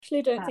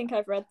actually don't think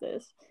I've read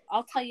this.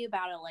 I'll tell you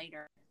about it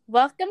later.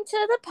 Welcome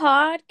to the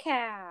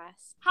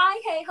podcast.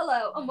 Hi, hey,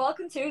 hello, and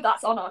welcome to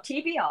That's on Our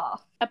TBR.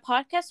 A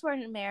podcast where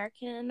an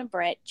American and a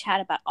Brit chat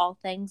about all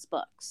things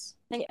books.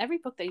 I think every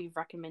book that you've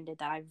recommended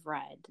that I've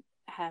read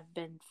have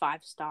been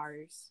 5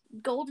 stars.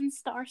 Golden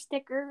star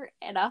sticker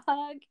and a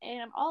hug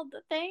and all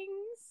the things.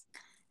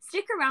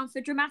 Stick around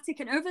for dramatic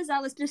and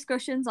overzealous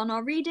discussions on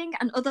our reading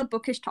and other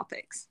bookish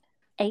topics.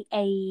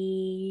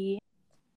 Ay.